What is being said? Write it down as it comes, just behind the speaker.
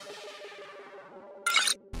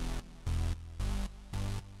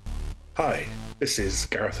Hi, this is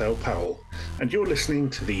Gareth Powell, and you're listening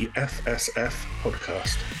to the FSF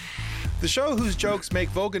podcast. The show whose jokes make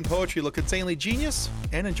Vogan poetry look insanely genius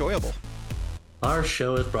and enjoyable. Our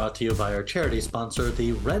show is brought to you by our charity sponsor,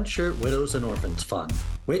 the Red Shirt Widows and Orphans Fund,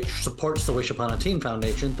 which supports the Wish Upon a Teen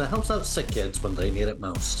Foundation that helps out sick kids when they need it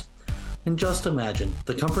most. And just imagine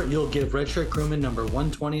the comfort you'll give Red Shirt crewman number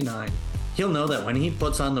 129. He'll know that when he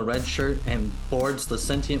puts on the red shirt and boards the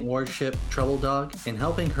sentient warship Trouble Dog in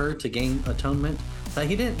helping her to gain atonement, that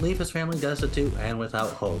he didn't leave his family destitute and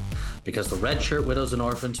without hope, because the Red Shirt Widows and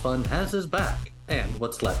Orphans Fund has his back and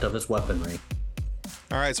what's left of his weaponry.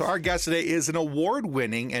 All right, so our guest today is an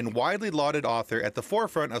award-winning and widely lauded author at the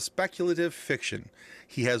forefront of speculative fiction.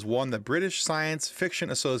 He has won the British Science Fiction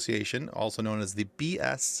Association, also known as the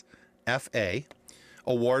BSFA,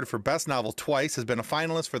 award for Best Novel twice, has been a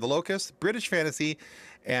finalist for the Locust, British Fantasy,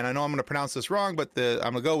 and I know I'm going to pronounce this wrong, but I'm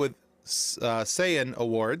going to go with Sayan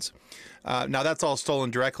Awards. Now, that's all stolen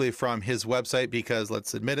directly from his website because,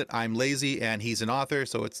 let's admit it, I'm lazy and he's an author,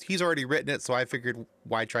 so he's already written it, so I figured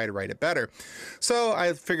why try to write it better? So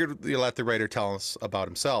I figured you let the writer tell us about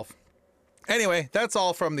himself. Anyway, that's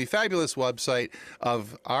all from the fabulous website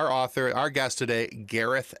of our author, our guest today,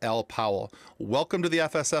 Gareth L. Powell. Welcome to the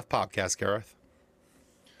FSF podcast, Gareth.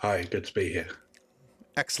 Hi, good to be here.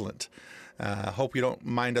 Excellent. Hope you don't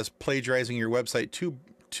mind us plagiarizing your website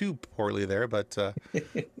too poorly there, but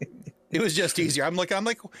it was just easier. I'm like, how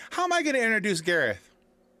am I going to introduce Gareth?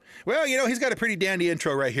 Well, he's got a pretty dandy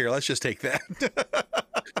intro right here. Let's just take that.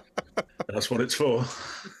 That's what it's for.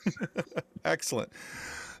 Excellent.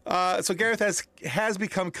 So Gareth has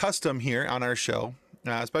become custom here on our show,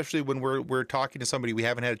 especially when we're talking to somebody we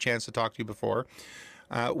haven't had a chance to talk to before.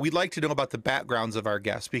 We'd like to know about the backgrounds of our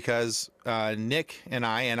guests because Nick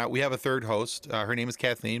and we have a third host. Her name is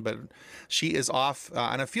Kathleen, but she is off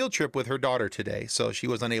on a field trip with her daughter today, so she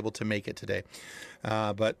was unable to make it today.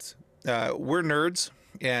 But we're nerds,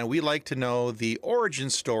 and we like to know the origin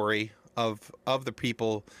story of the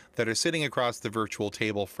people that are sitting across the virtual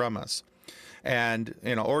table from us. And,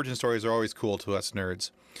 origin stories are always cool to us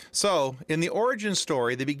nerds. So, in the origin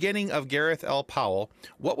story, the beginning of Gareth L. Powell,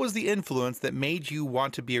 what was the influence that made you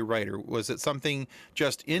want to be a writer? Was it something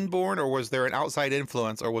just inborn, or was there an outside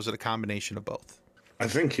influence, or was it a combination of both? I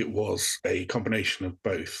think it was a combination of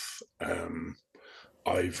both.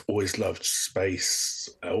 I've always loved space.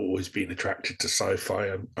 I've always been attracted to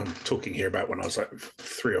sci-fi. I'm talking here about when I was like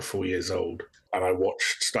 3 or 4 years old, and I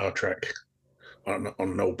watched Star Trek on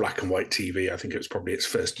an old black and white TV. I think it was probably its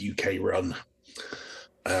first UK run.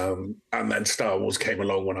 And then Star Wars came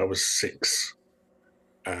along when I was 6,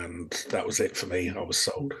 and that was it for me. I was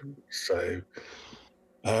sold. So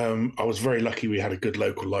I was very lucky. We had a good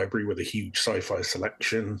local library with a huge sci-fi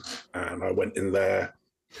selection, and I went in there,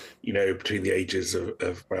 between the ages of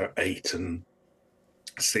about 8 and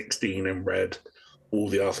 16, and read all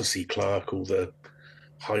the Arthur C. Clarke, all the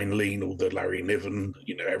Heinlein, all the Larry Niven,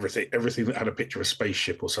 everything that had a picture of a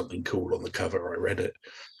spaceship or something cool on the cover, I read it.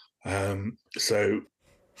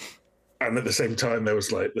 And at the same time, there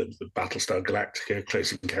was like the Battlestar Galactica,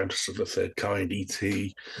 Close Encounters of the Third Kind,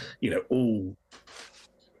 E.T., all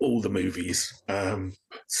the movies.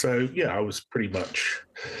 So yeah, I was pretty much,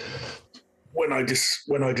 when I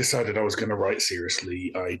decided I was going to write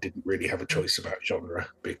seriously, I didn't really have a choice about genre,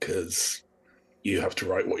 because you have to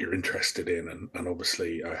write what you're interested in, and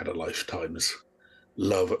obviously I had a lifetime's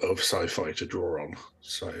love of sci-fi to draw on,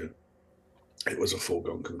 so it was a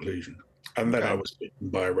foregone conclusion. And then I was bitten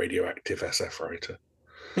by a radioactive SF writer.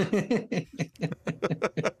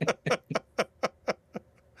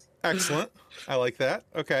 Excellent. I like that.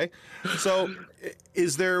 Okay. So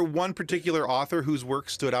is there one particular author whose work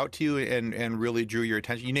stood out to you and really drew your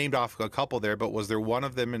attention? You named off a couple there, but was there one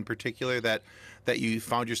of them in particular that you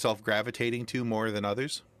found yourself gravitating to more than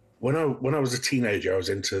others? When I was a teenager, I was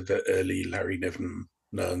into the early Larry Niven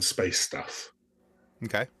space stuff.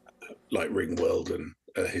 Okay. Like Ringworld and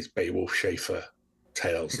his Beowulf Schaefer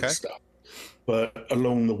tales and stuff. But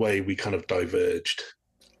along the way, we kind of diverged,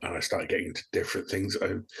 and I started getting into different things.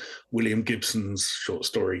 William Gibson's short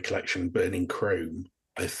story collection, Burning Chrome,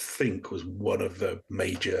 I think was one of the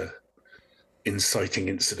major inciting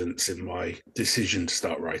incidents in my decision to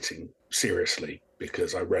start writing seriously,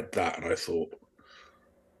 because I read that and I thought,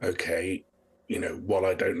 okay, while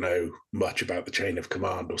I don't know much about the chain of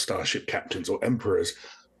command or starship captains or emperors,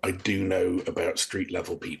 I do know about street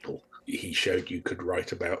level people. He showed you could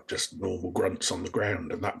write about just normal grunts on the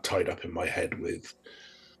ground, and that tied up in my head with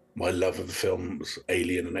my love of the films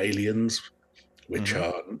Alien and Aliens, which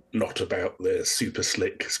are not about the super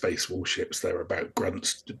slick space warships. They're about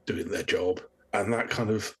grunts doing their job. And that kind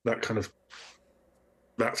of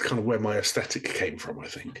that's kind of where my aesthetic came from, I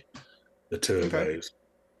think. The two of Okay. those.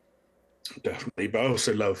 Definitely. But I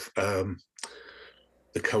also love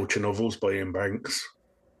the culture novels by Ian Banks.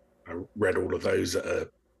 I read all of those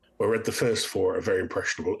I read the first four at a very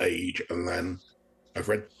impressionable age, and then I've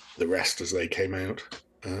read the rest as they came out.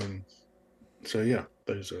 So yeah,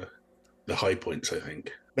 those are the high points, I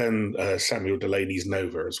think. Then Samuel Delaney's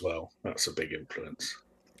Nova as well. That's a big influence.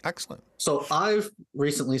 Excellent. So I've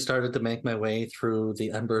recently started to make my way through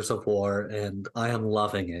the Embers of War, and I am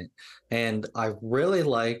loving it. And I really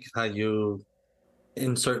like how you,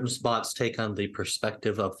 in certain spots, take on the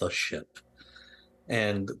perspective of the ship.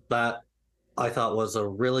 And that I thought was a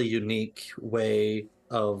really unique way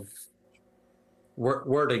of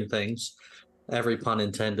wording things, every pun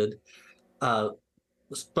intended.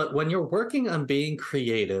 But when you're working on being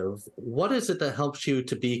creative, what is it that helps you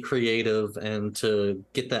to be creative and to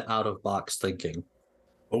get that out of box thinking?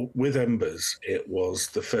 Well, with Embers, it was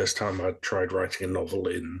the first time I'd tried writing a novel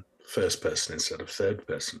in first person instead of third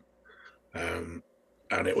person. And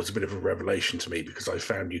it was a bit of a revelation to me because I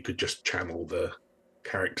found you could just channel the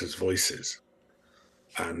characters' voices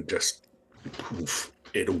and just poof,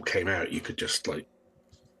 it all came out. You could just like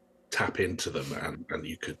tap into them and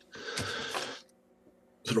you could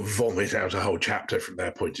sort of vomit out a whole chapter from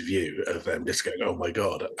their point of view of them just going, oh my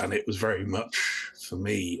God. And it was very much, for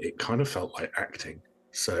me, it kind of felt like acting.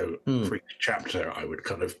 So for each chapter, I would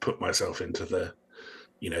kind of put myself into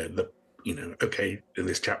okay, in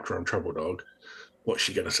this chapter on Trouble Dog, what's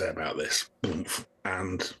she going to say about this?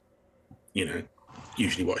 And,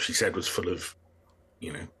 usually what she said was full of,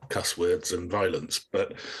 cuss words and violence.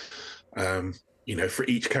 But, for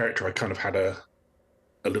each character, I kind of had a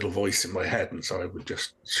little voice in my head, and so I would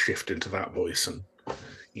just shift into that voice, and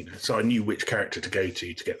so I knew which character to go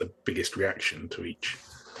to get the biggest reaction to each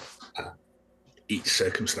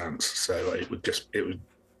circumstance. So it was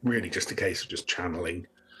really just a case of just channeling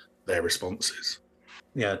their responses.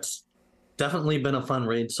 Yeah, it's definitely been a fun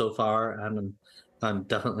read so far, and I'm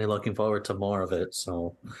definitely looking forward to more of it.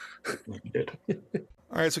 So Good.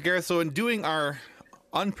 All right, so Gareth, so in doing our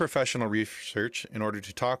unprofessional research in order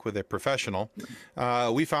to talk with a professional,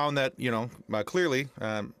 we found that, clearly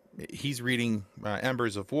he's reading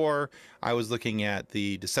Embers of War. I was looking at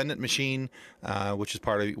the Descendant Machine, which is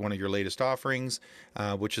part of one of your latest offerings,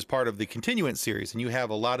 which is part of the Continuance series. And you have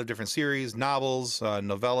a lot of different series, novels,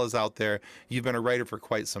 novellas out there. You've been a writer for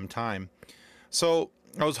quite some time. So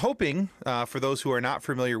I was hoping for those who are not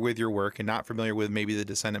familiar with your work and not familiar with maybe the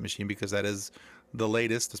Descendant Machine, because that is the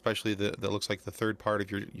latest, especially that looks like the third part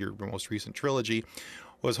of your most recent trilogy,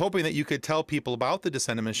 was hoping that you could tell people about the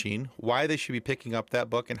Descendant Machine, why they should be picking up that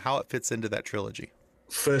book, and how it fits into that trilogy.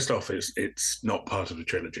 First off, it's not part of the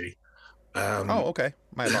trilogy. Oh, okay.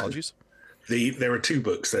 My apologies. There are two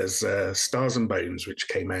books. There's Stars and Bones, which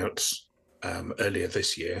came out earlier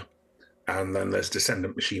this year, and then there's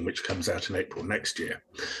Descendant Machine, which comes out in April next year.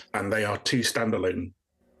 And they are two standalone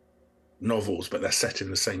novels, but they're set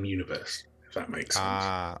in the same universe, if that makes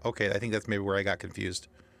sense. Okay. I think that's maybe where I got confused.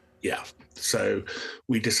 Yeah. So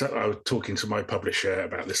I was talking to my publisher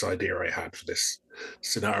about this idea I had for this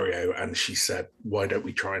scenario, and she said, why don't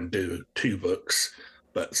we try and do two books,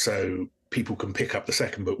 but so people can pick up the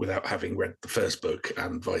second book without having read the first book,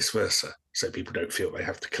 and vice versa. So people don't feel they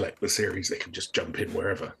have to collect the series, they can just jump in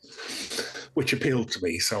wherever, which appealed to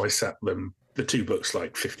me. So I set the two books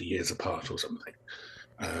like 50 years apart or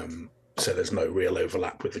something. So there's no real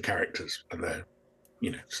overlap with the characters, and they're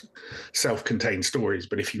self-contained stories,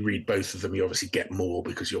 but if you read both of them, you obviously get more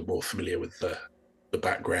because you're more familiar with the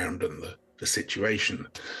background and the situation,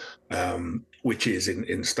 which is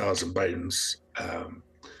in Stars and Bones.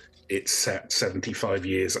 It's set 75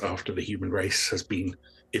 years after the human race has been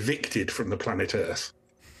evicted from the planet Earth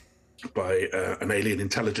by an alien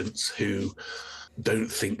intelligence who don't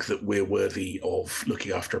think that we're worthy of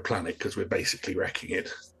looking after a planet because we're basically wrecking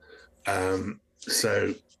it.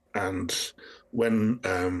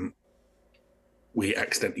 When we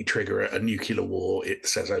accidentally trigger a nuclear war, it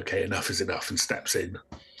says, okay, enough is enough, and steps in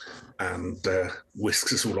and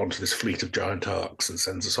whisks us all onto this fleet of giant arcs and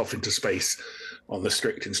sends us off into space on the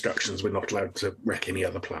strict instructions we're not allowed to wreck any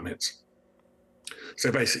other planets.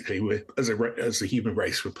 So basically, as a human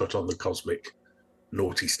race, we're put on the cosmic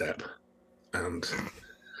naughty step and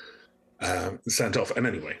sent off. And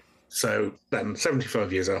anyway, so then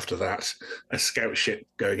 75 years after that, a scout ship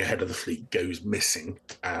going ahead of the fleet goes missing,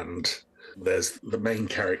 and there's the main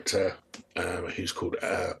character who's called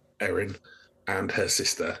Erin, and her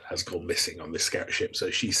sister has gone missing on this scout ship. So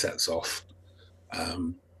she sets off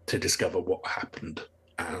to discover what happened.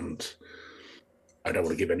 And I don't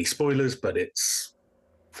want to give any spoilers, but it's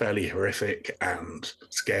fairly horrific and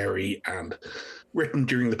scary and written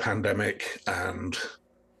during the pandemic, and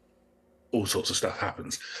all sorts of stuff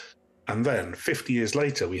happens. And then 50 years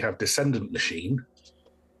later, we have Descendant Machine,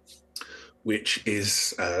 which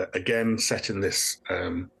is, again, set in this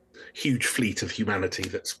huge fleet of humanity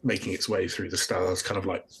that's making its way through the stars, kind of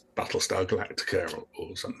like Battlestar Galactica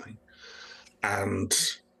or something. And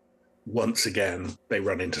once again, they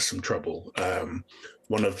run into some trouble.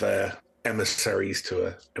 One of their emissaries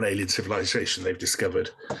to an alien civilization they've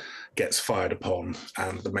discovered gets fired upon,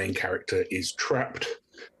 and the main character is trapped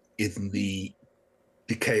in the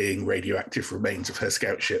decaying radioactive remains of her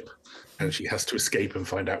scout ship, and she has to escape and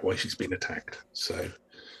find out why she's been attacked. So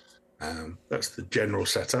that's the general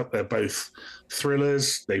setup. They're both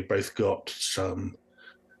thrillers. They've both got some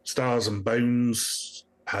Stars and Bones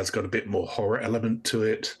has got a bit more horror element to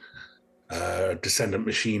it. Descendant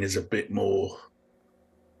Machine is a bit more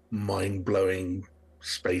mind-blowing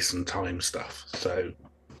space and time stuff. So,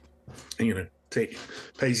 you know,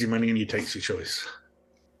 pays your money and you takes your choice.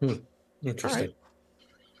 Interesting.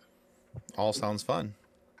 All sounds fun.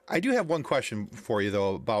 I do have one question for you,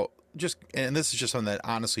 though, about and this is just something that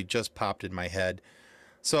honestly just popped in my head.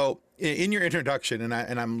 So in your introduction, and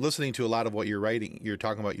I'm listening to a lot of what you're writing, you're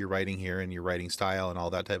talking about your writing here and your writing style and all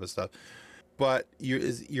that type of stuff. But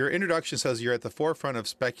your introduction says you're at the forefront of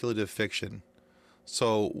speculative fiction.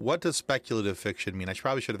 So what does speculative fiction mean? I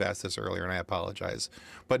probably should have asked this earlier, and I apologize.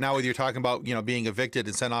 But now when you're talking about, you know, being evicted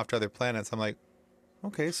and sent off to other planets, I'm like,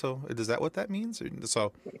 okay, so is that what that means?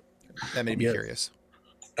 So that made me curious.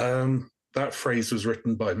 That phrase was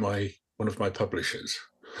written by one of my publishers.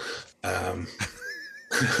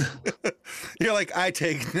 You're like,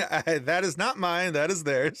 that is not mine, that is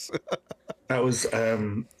theirs. That was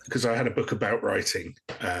because I had a book about writing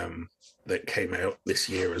that came out this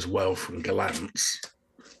year as well from Galance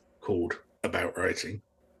called About Writing.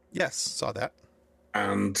 Yes, saw that.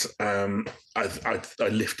 And I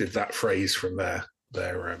lifted that phrase from there.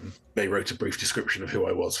 They wrote a brief description of who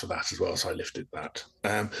I was for that as well, so I lifted that.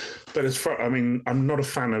 But I'm not a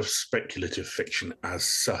fan of speculative fiction as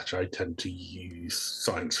such. I tend to use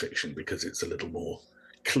science fiction because it's a little more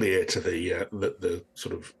clear to the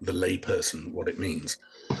sort of the layperson what it means.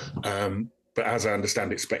 But as I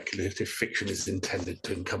understand it, speculative fiction is intended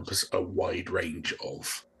to encompass a wide range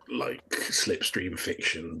of like slipstream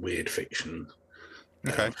fiction, weird fiction,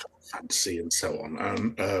 fantasy, and so on.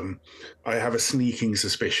 And I have a sneaking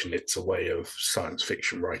suspicion it's a way of science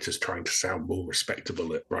fiction writers trying to sound more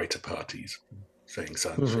respectable at writer parties, saying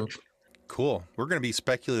science fiction. Cool. We're going to be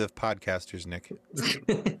speculative podcasters, Nick.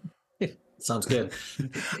 Sounds good.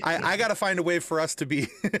 I got to find a way for us to be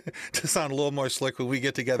to sound a little more slick when we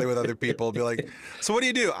get together with other people. Be like, so what do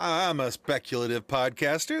you do? I'm a speculative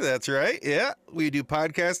podcaster. That's right. Yeah, we do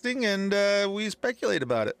podcasting and we speculate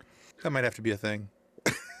about it. That might have to be a thing.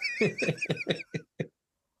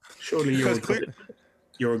 Surely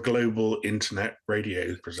you're a global internet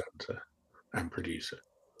radio presenter and producer.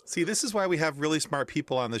 See, this is why we have really smart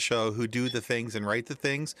people on the show who do the things and write the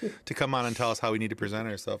things to come on and tell us how we need to present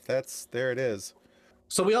ourselves. There it is.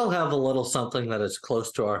 So we all have a little something that is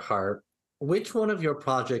close to our heart. Which one of your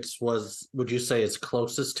projects would you say is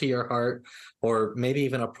closest to your heart, or maybe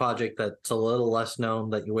even a project that's a little less known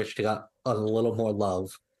that you wish to got a little more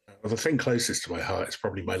love? Well, the thing closest to my heart is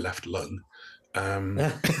probably my left lung.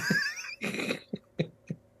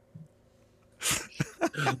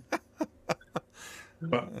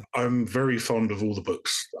 But I'm very fond of all the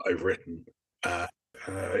books that I've written.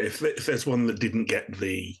 If there's one that didn't get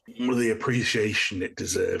the appreciation it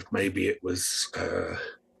deserved, maybe it was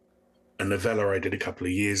a novella I did a couple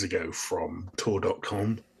of years ago from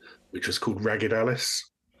Tor.com, which was called Ragged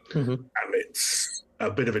Alice. Mm-hmm. And it's a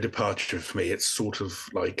bit of a departure for me. It's sort of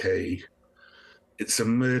like it's a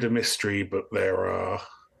murder mystery, but there are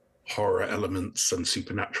horror elements and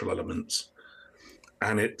supernatural elements.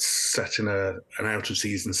 And it's set in an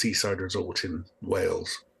out-of-season seaside resort in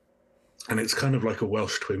Wales. And it's kind of like a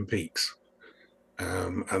Welsh Twin Peaks.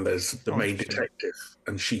 And there's the main detective,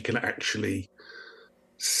 and she can actually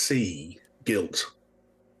see guilt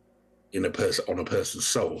on a person's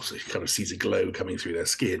soul. So she kind of sees a glow coming through their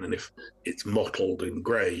skin, and if it's mottled and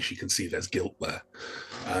grey, she can see there's guilt there.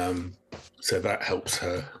 So that helps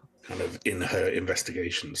her kind of in her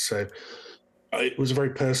investigations. So it was a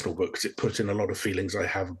very personal book because it put in a lot of feelings I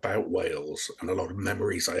have about Wales and a lot of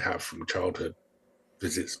memories I have from childhood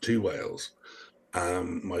visits to Wales.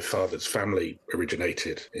 My father's family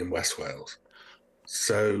originated in West Wales.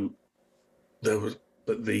 So the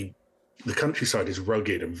countryside is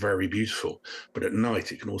rugged and very beautiful, but at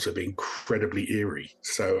night it can also be incredibly eerie.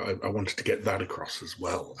 So I wanted to get that across as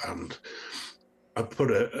well. And I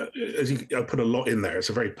put I put a lot in there. It's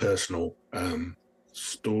a very personal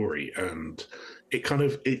story, and it kind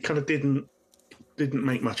of didn't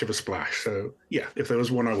make much of a splash. So yeah, if there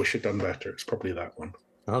was one I wish I'd done better, it's probably that one.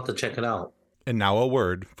 I'll have to check it out. And now a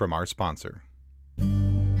word from our sponsor.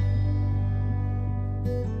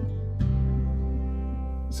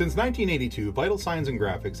 Since 1982, Vital Signs and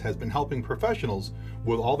Graphics has been helping professionals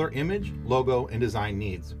with all their image, logo, and design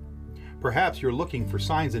needs. Perhaps you're looking for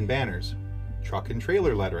signs and banners, truck and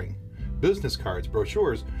trailer lettering, business cards,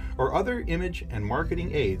 brochures, or other image and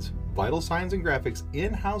marketing aids. Vital Signs and Graphics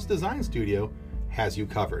in-house design studio has you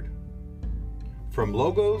covered. From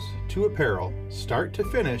logos to apparel, start to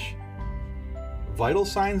finish, Vital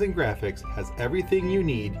Signs and Graphics has everything you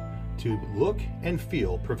need to look and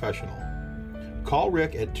feel professional. Call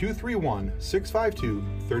Rick at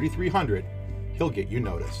 231-652-3300. He'll get you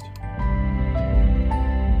noticed.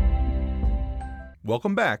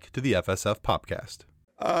 Welcome back to the FSF Popcast.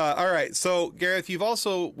 All right, so Gareth, you've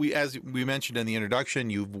also, as we mentioned in the introduction,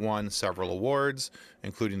 you've won several awards,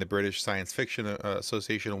 including the British Science Fiction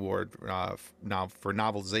Association Award now for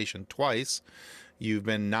novelization twice. You've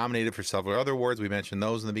been nominated for several other awards. We mentioned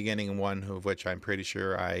those in the beginning, and one of which I'm pretty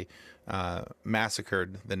sure I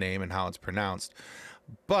massacred the name and how it's pronounced.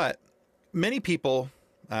 But many people,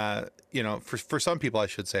 for some people, I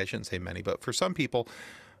shouldn't say many, but for some people,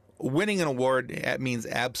 winning an award, it means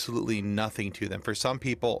absolutely nothing to them. For some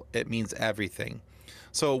people, it means everything.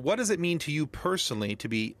 So what does it mean to you personally to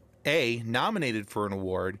be A, nominated for an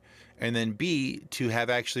award, and then B, to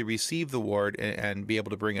have actually received the award and be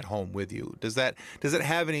able to bring it home with you? Does it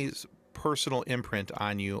have any personal imprint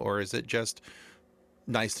on you, or is it just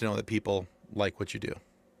nice to know that people like what you do?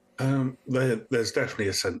 There's definitely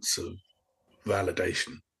a sense of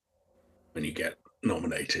validation when you get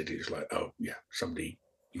nominated. It's like, oh yeah, somebody,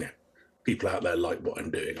 people out there like what I'm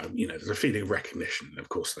doing. There's a feeling of recognition. Of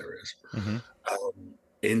course there is. Mm-hmm.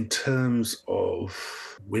 In terms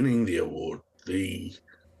of winning the award, the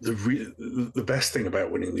best thing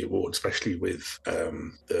about winning the award, especially with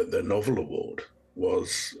the novel award,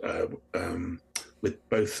 was with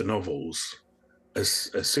both the novels.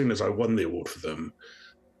 As soon as I won the award for them,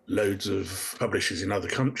 loads of publishers in other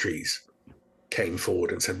countries came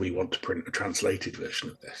forward and said, we want to print a translated version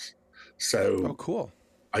of this. So, oh, cool.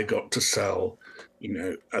 I got to sell,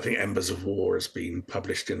 I think Embers of War has been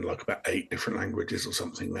published in like about 8 different languages or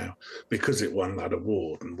something now, because it won that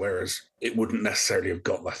award. And whereas it wouldn't necessarily have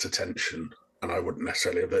got that attention, and I wouldn't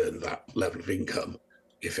necessarily have earned that level of income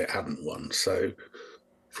if it hadn't won. So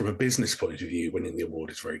from a business point of view, winning the award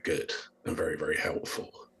is very good and very, very helpful,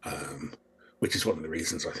 which is one of the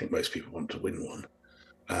reasons I think most people want to win one.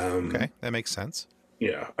 Okay, that makes sense.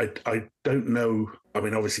 Yeah, I don't know. I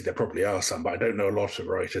mean, obviously there probably are some, but I don't know a lot of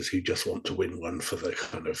writers who just want to win one for the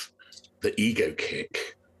kind of the ego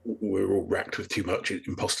kick. We're all racked with too much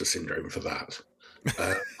imposter syndrome for that.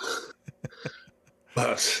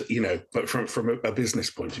 But from a business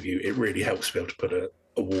point of view, it really helps to be able to put a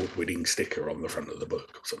award-winning sticker on the front of the book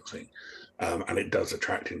or something, and it does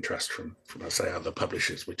attract interest from I say other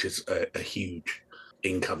publishers, which is a huge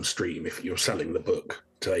income stream. If you're selling the book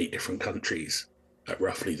to 8 different countries at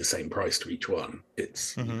roughly the same price to each one,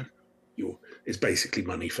 it's it's basically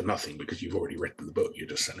money for nothing because you've already written the book. You're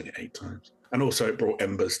just selling it 8 times. And also it brought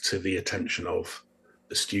Embers to the attention of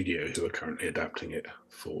the studio who are currently adapting it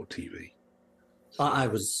for TV. I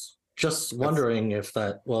was just wondering if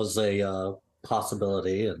that was a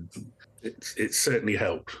possibility, and it certainly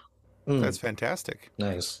helped. That's fantastic.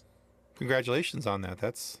 Nice. Congratulations on that.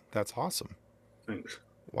 That's awesome. Thanks.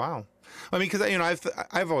 Wow. I mean, because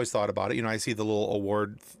I've always thought about it. I see the little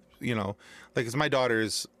award. Like, because my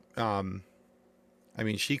daughter's,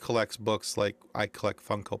 she collects books like I collect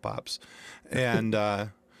Funko Pops, and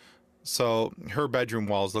so her bedroom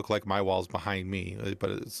walls look like my walls behind me.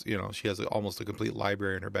 But it's she has almost a complete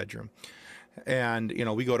library in her bedroom, and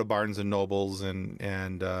we go to Barnes and Nobles and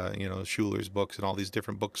Schuler's Books and all these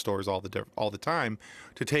different bookstores all the time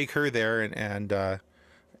to take her there and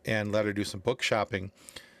let her do some book shopping.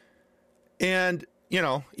 And,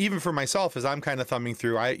 even for myself, as I'm kind of thumbing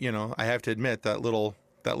through, I have to admit that little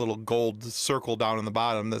gold circle down in the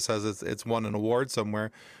bottom that says it's won an award somewhere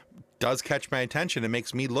does catch my attention. It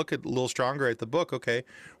makes me look a little stronger at the book. Okay,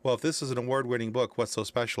 well, if this is an award-winning book, what's so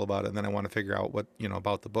special about it? And then I want to figure out what,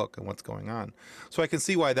 about the book and what's going on. So I can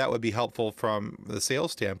see why that would be helpful from the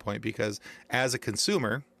sales standpoint, because as a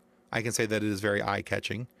consumer, I can say that it is very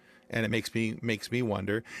eye-catching. And it makes me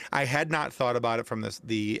wonder. I had not thought about it from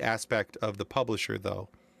the aspect of the publisher, though.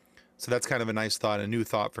 So that's kind of a nice thought, a new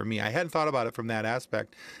thought for me. I hadn't thought about it from that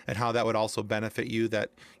aspect and how that would also benefit you. That,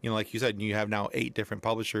 like you said, you have now 8 different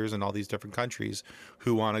publishers in all these different countries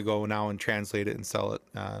who want to go now and translate it and sell it.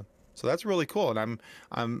 So that's really cool, and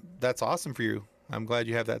that's awesome for you. I'm glad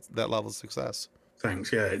you have that level of success.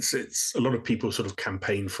 Thanks. Yeah, it's a lot of people sort of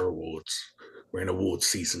campaign for awards. We're in awards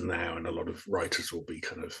season now, and a lot of writers will be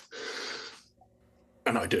kind of,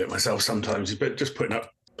 and I do it myself sometimes, but just putting up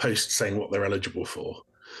posts saying what they're eligible for.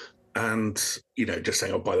 And, just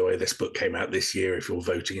saying, oh, by the way, this book came out this year. If you're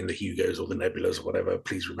voting in the Hugos or the Nebulas or whatever,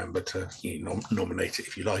 please remember to nominate it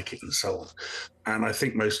if you like it, and so on. And I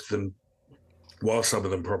think most of them, while some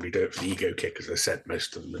of them probably do it for the ego kick, as I said,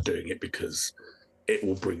 most of them are doing it because it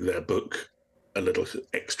will bring their book a little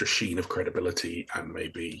extra sheen of credibility and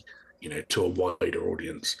maybe, to a wider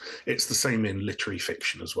audience. It's the same in literary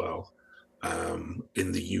fiction as well.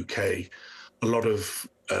 In the UK, a lot of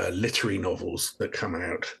literary novels that come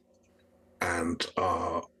out and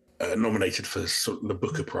are nominated for sort of the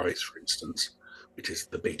Booker Prize, for instance, which is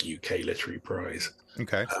the big UK literary prize.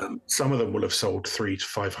 Okay. Some of them will have sold 300 to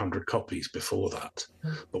 500 copies before that.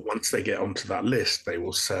 But once they get onto that list, they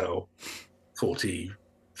will sell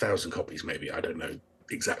 40,000 copies, maybe. I don't know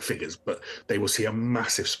exact figures, but they will see a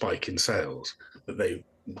massive spike in sales that they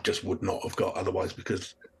just would not have got otherwise,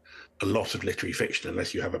 because a lot of literary fiction,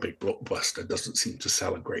 unless you have a big blockbuster, doesn't seem to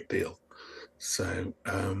sell a great deal. So,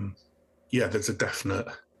 there's a definite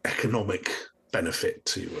economic benefit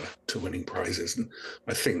to winning prizes, and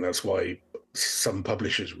I think that's why some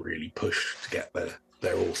publishers really push to get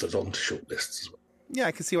their authors onto shortlists as well. Yeah,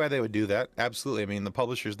 I can see why they would do that. Absolutely. I mean, the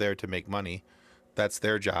publisher's there to make money. That's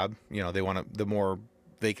their job. They want to, the more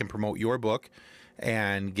they can promote your book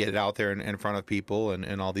and get it out there in front of people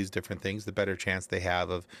and all these different things, the better chance they have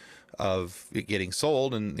of it getting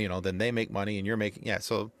sold, and then they make money and you're making. Yeah,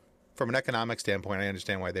 so from an economic standpoint, I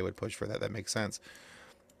understand why they would push for that. That makes sense.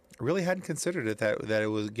 I really hadn't considered it that it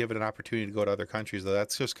was given an opportunity to go to other countries, though.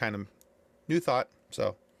 That's just kind of new thought.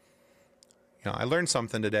 So I learned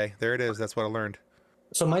something today. There it is. That's what I learned.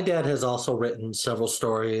 So my dad has also written several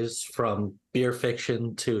stories, from beer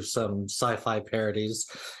fiction to some sci-fi parodies,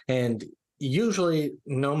 and usually,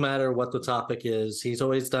 no matter what the topic is, he's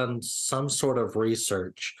always done some sort of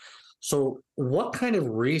research. So what kind of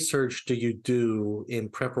research do you do in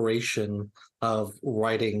preparation of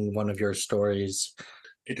writing one of your stories?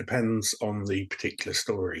 It depends on the particular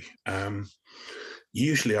story.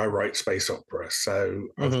 Usually I write space opera, so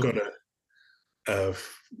I've got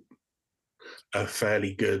a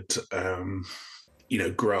fairly good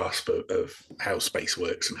grasp of how space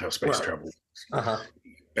works and how space travel works.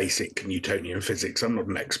 Basic Newtonian physics. I'm not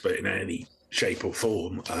an expert in any shape or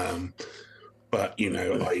form, but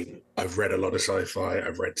I've read a lot of sci-fi.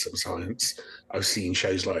 I've read some science. I've seen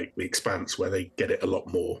shows like The Expanse where they get it a lot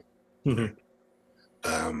more,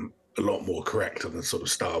 a lot more correct than sort of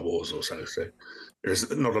Star Wars or so. So there's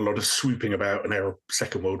not a lot of swooping about and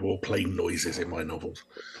Second World War plane noises in my novels.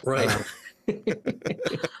 Right.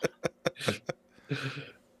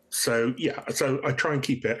 So I try and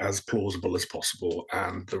keep it as plausible as possible,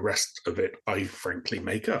 and the rest of it I frankly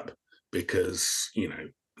make up, because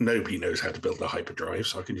nobody knows how to build a hyperdrive,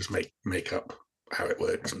 so I can just make up how it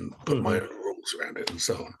works and put my own rules around it and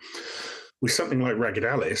so on. With something like Ragged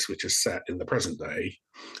Alice, which is set in the present day,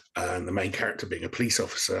 and the main character being a police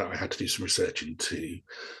officer, I had to do some research into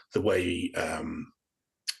the way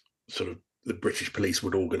sort of the British police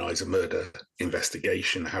would organise a murder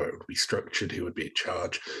investigation, how it would be structured, who would be in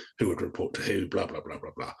charge, who would report to who, blah, blah, blah, blah,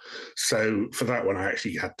 blah. So for that one, I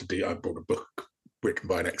actually I brought a book written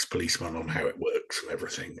by an ex-policeman on how it works and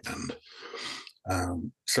everything.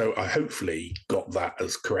 And so I hopefully got that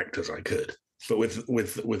as correct as I could. But with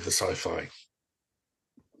the sci-fi,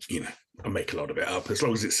 I make a lot of it up. As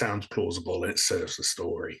long as it sounds plausible and it serves the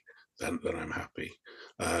story, then I'm happy.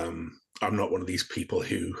 I'm not one of these people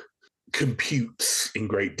who computes in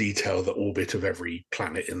great detail the orbit of every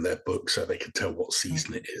planet in their book so they can tell what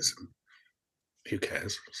season it is. And who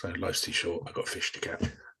cares? So life's too short. I've got fish to catch.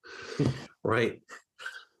 Right.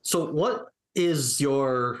 So what is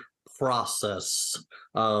your process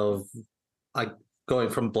of going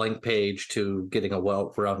from blank page to getting a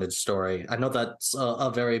well-rounded story? I know that's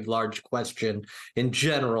a very large question in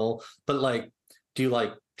general, but do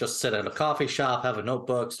you just sit at a coffee shop, have a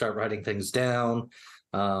notebook, start writing things down?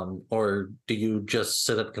 Or do you just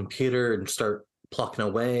sit at a computer and start plucking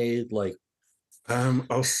away? I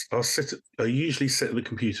usually sit at the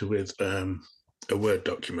computer with a Word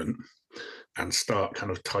document and start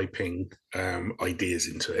kind of typing ideas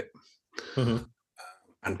into it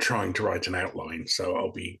and trying to write an outline. So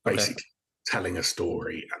I'll be basically telling a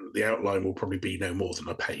story, and the outline will probably be no more than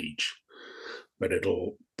a page, but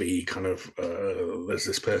it'll be kind of there's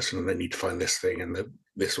this person and they need to find this thing, and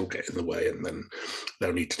this will get in the way, and then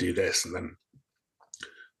they'll need to do this, and then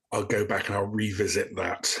I'll go back and I'll revisit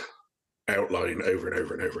that outline over and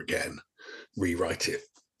over and over again, rewrite it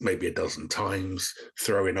maybe a dozen times,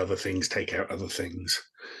 throw in other things, take out other things,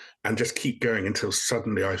 and just keep going until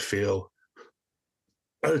suddenly I feel,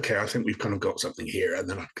 okay, I think we've kind of got something here, and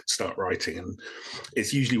then I could start writing. And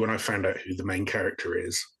it's usually when I found out who the main character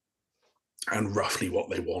is and roughly what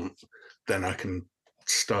they want, then I can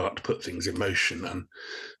start to put things in motion. And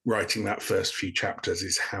writing that first few chapters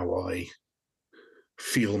is how I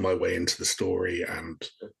feel my way into the story and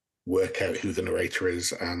work out who the narrator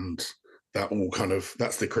is. And that all kind of,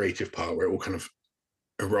 that's the creative part where it all kind of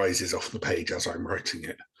arises off the page as I'm writing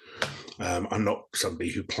it. I'm not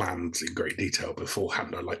somebody who plans in great detail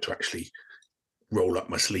beforehand. I like to actually roll up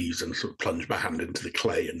my sleeves and sort of plunge my hand into the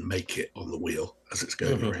clay and make it on the wheel as it's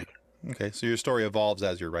going around. Okay, so your story evolves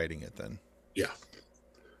as you're writing it then. Yeah.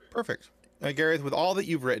 Perfect. Gareth, with all that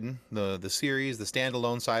you've written, the series, the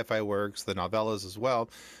standalone sci-fi works, the novellas as well,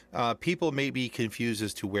 people may be confused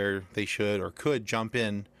as to where they should or could jump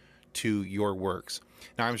in to your works.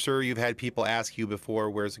 Now, I'm sure you've had people ask you before,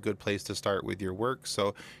 where's a good place to start with your work?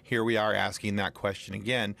 So here we are asking that question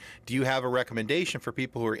again. Do you have a recommendation for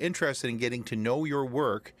people who are interested in getting to know your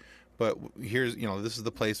work, but here's, this is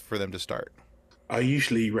the place for them to start? I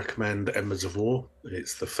usually recommend Embers of War.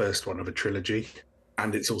 It's the first one of a trilogy,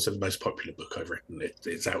 and it's also the most popular book I've written.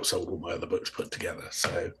 It's outsold all my other books put together.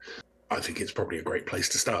 So I think it's probably a great place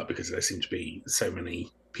to start, because there seem to be so many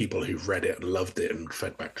people who've read it and loved it and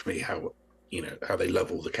fed back to me how they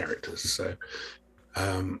love all the characters. So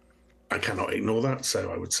I cannot ignore that.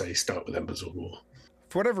 So I would say start with Embers of War.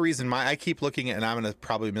 For whatever reason, I keep looking at, and I'm going to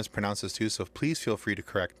probably mispronounce this too, so please feel free to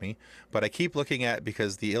correct me, but I keep looking at,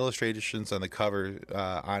 because the illustrations on the cover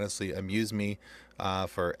honestly amuse me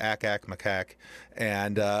for Ak Macaque,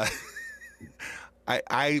 and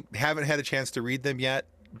I haven't had a chance to read them yet,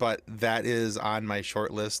 but that is on my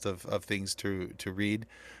short list of things to read,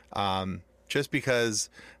 just because,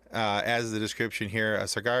 as the description here, a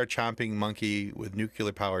cigar-chomping monkey with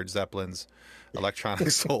nuclear-powered zeppelins, electronic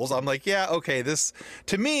souls. I'm like, yeah, okay, this,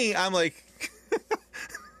 to me, I'm like,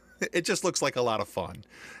 it just looks like a lot of fun.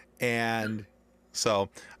 And so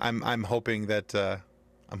I'm hoping that,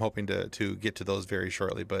 I'm hoping to get to those very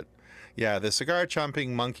shortly. But yeah, the cigar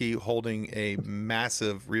chomping monkey holding a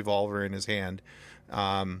massive revolver in his hand,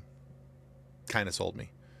 kind of sold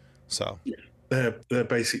me. So they're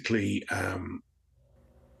basically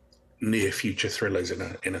near future thrillers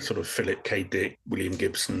in a sort of Philip K. Dick, William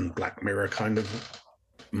Gibson, Black Mirror kind of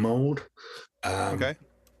mold. Okay.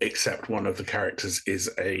 Except one of the characters is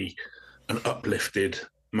an uplifted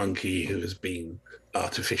monkey who has been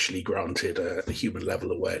artificially granted a human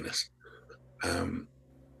level awareness, and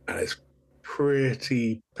is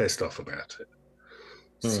pretty pissed off about it.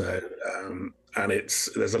 So and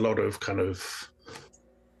there's a lot of kind of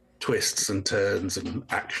twists and turns and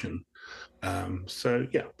action. So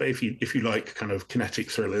yeah, but if you like kind of kinetic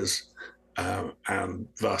thrillers and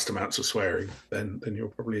vast amounts of swearing, then you'll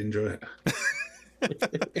probably enjoy it.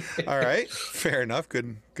 All right, fair enough.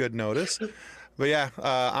 Good notice. But yeah,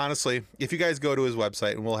 honestly, if you guys go to his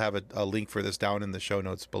website, and we'll have a link for this down in the show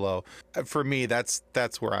notes below. For me, that's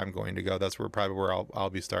where I'm going to go. That's probably where I'll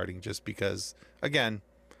be starting, just because, again,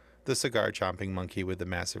 the cigar chomping monkey with the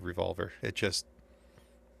massive revolver. It just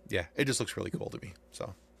looks really cool to me.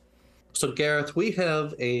 So Gareth, we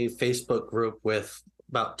have a Facebook group with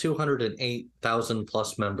about 208,000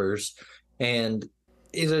 plus members, and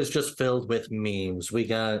it is just filled with memes. We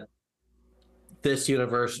got this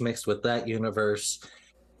universe mixed with that universe.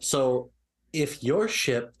 So if your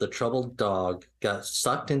ship, the Troubled Dog, got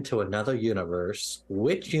sucked into another universe,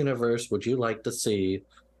 which universe would you like to see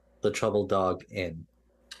the Troubled Dog in?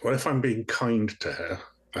 Well, if I'm being kind to her,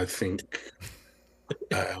 I think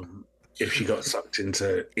if she got sucked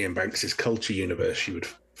into Ian Banks's culture universe, she would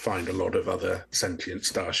find a lot of other sentient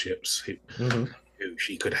starships who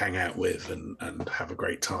she could hang out with and have a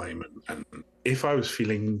great time. And if I was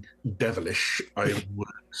feeling devilish, I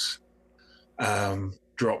would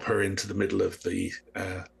drop her into the middle of the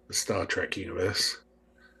Star Trek universe,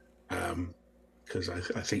 because I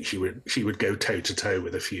think she would go toe to toe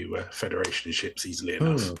with a few Federation ships easily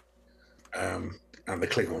enough, and the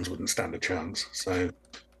Klingons wouldn't stand a chance. So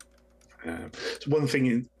one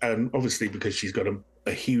thing, obviously, because she's got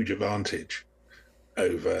a huge advantage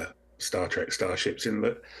over Star Trek starships in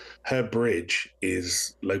that her bridge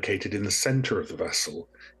is located in the center of the vessel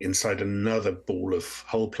inside another ball of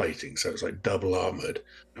hull plating. So it's like double armored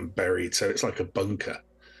and buried. So it's like a bunker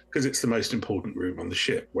because it's the most important room on the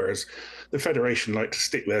ship. Whereas the Federation like to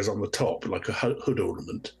stick theirs on the top like a hood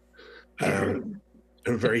ornament. And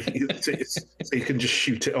so you can just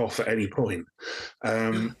shoot it off at any point.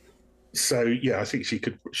 So yeah, I think she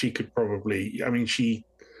could probably. I mean,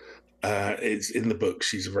 it's in the book.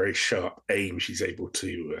 She's a very sharp aim. She's able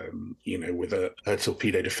to, with her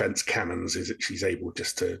torpedo defense cannons, she's able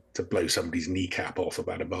just to blow somebody's kneecap off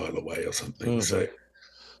about a mile away or something. Mm-hmm. So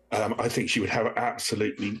I think she would have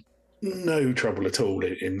absolutely no trouble at all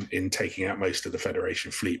in taking out most of the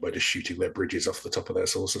Federation fleet by just shooting their bridges off the top of their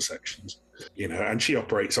saucer sections. And she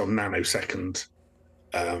operates on nanosecond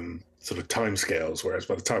sort of timescales, whereas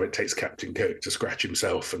by the time it takes Captain Kirk to scratch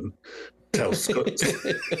himself and tell us what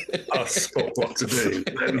to do,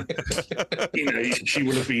 then she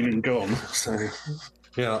will have been and gone. So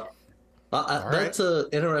yeah, that's an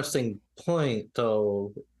interesting point,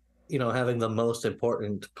 though. Having the most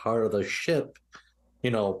important part of the ship,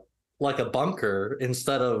 like a bunker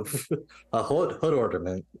instead of a hood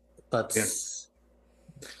ornament. That's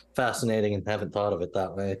fascinating, and haven't thought of it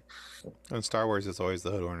that way. In Star Wars, it's always the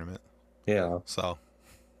hood ornament. Yeah. So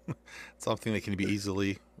something that can be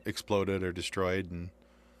easily exploded or destroyed and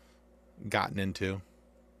gotten into.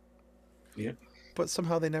 Yeah. But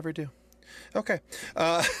somehow they never do. Okay.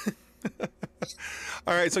 All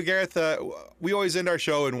right. So Gareth, we always end our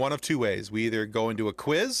show in one of two ways. We either go into a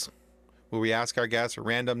quiz where we ask our guests a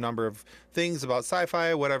random number of things about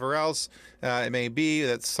sci-fi, whatever else it may be,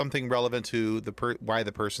 that's something relevant to why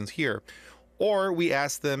the person's here. Or we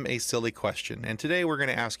ask them a silly question. And today we're going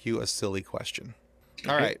to ask you a silly question.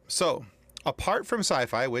 All right. So apart from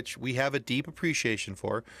sci-fi, which we have a deep appreciation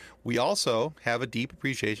for, we also have a deep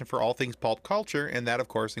appreciation for all things pulp culture, and that, of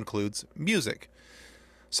course, includes music.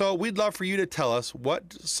 So we'd love for you to tell us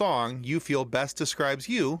what song you feel best describes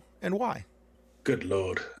you and why. Good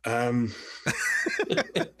Lord. I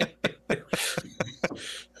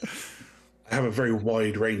have a very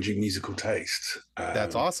wide-ranging musical taste.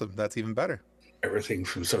 That's awesome. That's even better. Everything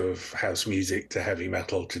from sort of house music to heavy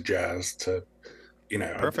metal to jazz to,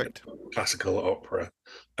 perfect classical opera.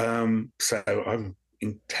 So I'm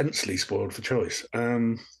intensely spoiled for choice.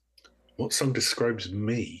 What song describes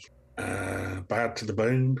me? Bad to the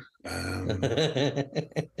Bone.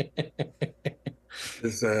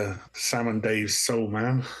 There's Sam and Dave's Soul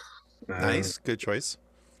Man. Nice, good choice.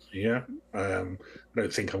 Yeah, I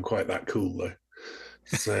don't think I'm quite that cool though.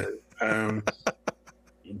 So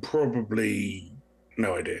probably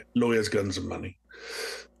no idea. Lawyers, Guns, and Money.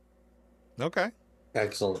 Okay,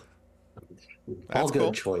 excellent. That's all good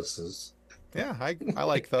cool choices. Yeah, I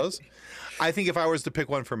like those. I think if I was to pick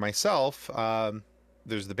one for myself,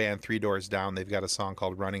 there's the band Three Doors Down. They've got a song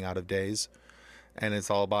called "Running Out of Days." And it's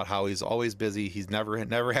all about how he's always busy. He's never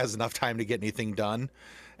has enough time to get anything done.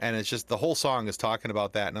 And it's just the whole song is talking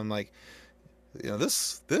about that. And I'm like,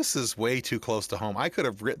 this is way too close to home. I could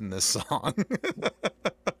have written this song.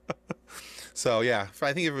 So yeah,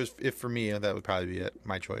 I think if for me, that would probably be it.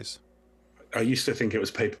 My choice. I used to think it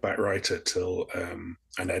was Paperback Writer till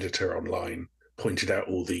an editor online pointed out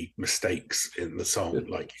all the mistakes in the song.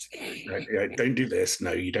 Like, don't do this.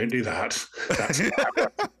 No, you don't do that. That's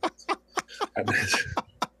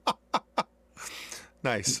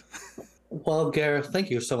nice. Well, Gareth, thank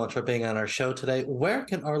you so much for being on our show today. Where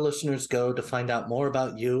can our listeners go to find out more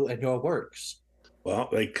about you and your works? Well,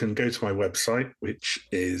 they can go to my website, which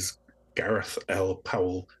is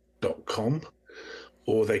GarethLPowell.com,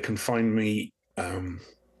 or they can find me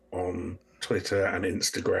on Twitter and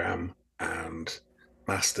Instagram and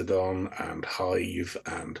Mastodon and Hive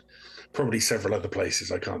and probably several other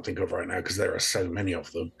places I can't think of right now because there are so many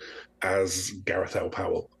of them, as Gareth L.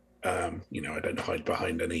 Powell. I don't hide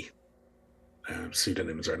behind any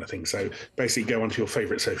pseudonyms or anything. So basically go onto your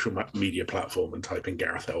favorite social media platform and type in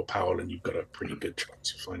Gareth L. Powell and you've got a pretty good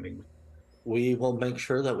chance of finding me. We will make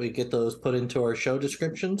sure that we get those put into our show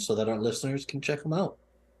description so that our listeners can check them out.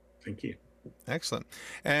 Thank you. Excellent.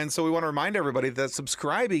 And so we want to remind everybody that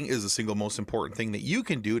subscribing is the single most important thing that you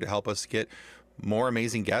can do to help us get more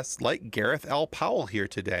amazing guests like Gareth L. Powell here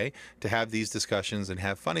today to have these discussions and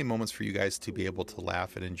have funny moments for you guys to be able to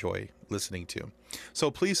laugh and enjoy listening to. So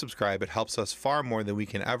please subscribe. It helps us far more than we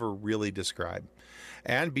can ever really describe.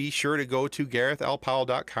 And be sure to go to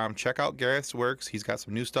GarethLPowell.com. Check out Gareth's works. He's got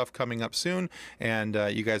some new stuff coming up soon, and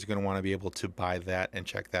you guys are going to want to be able to buy that and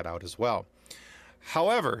check that out as well.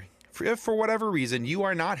 However, If for whatever reason you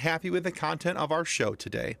are not happy with the content of our show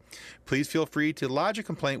today, please feel free to lodge a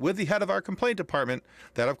complaint with the head of our complaint department.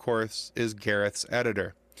 That, of course, is Gareth's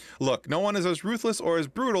editor. Look, no one is as ruthless or as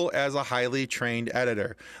brutal as a highly trained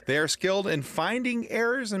editor. They are skilled in finding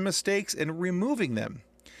errors and mistakes and removing them,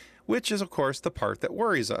 which is, of course, the part that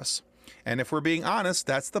worries us. And if we're being honest,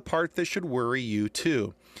 that's the part that should worry you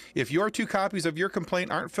too. If your 2 copies of your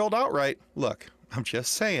complaint aren't filled out right, look, I'm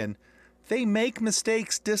just saying, they make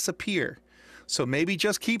mistakes disappear. So maybe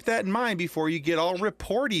just keep that in mind before you get all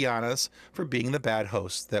reporty on us for being the bad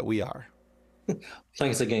hosts that we are.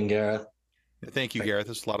 Thanks again, Gareth. Thank you, Gareth.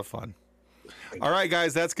 This was a lot of fun. All right,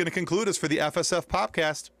 guys, that's going to conclude us for the FSF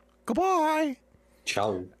Popcast. Goodbye.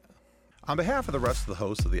 Ciao. On behalf of the rest of the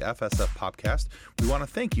hosts of the FSF Popcast, we want to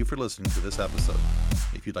thank you for listening to this episode.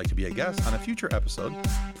 If you'd like to be a guest on a future episode,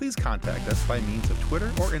 please contact us by means of Twitter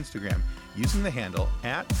or Instagram using the handle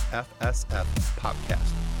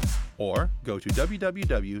 @FSFPopcast, or go to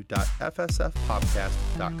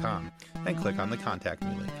www.fsfpopcast.com and click on the Contact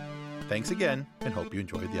Me link. Thanks again, and hope you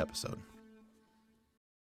enjoyed the episode.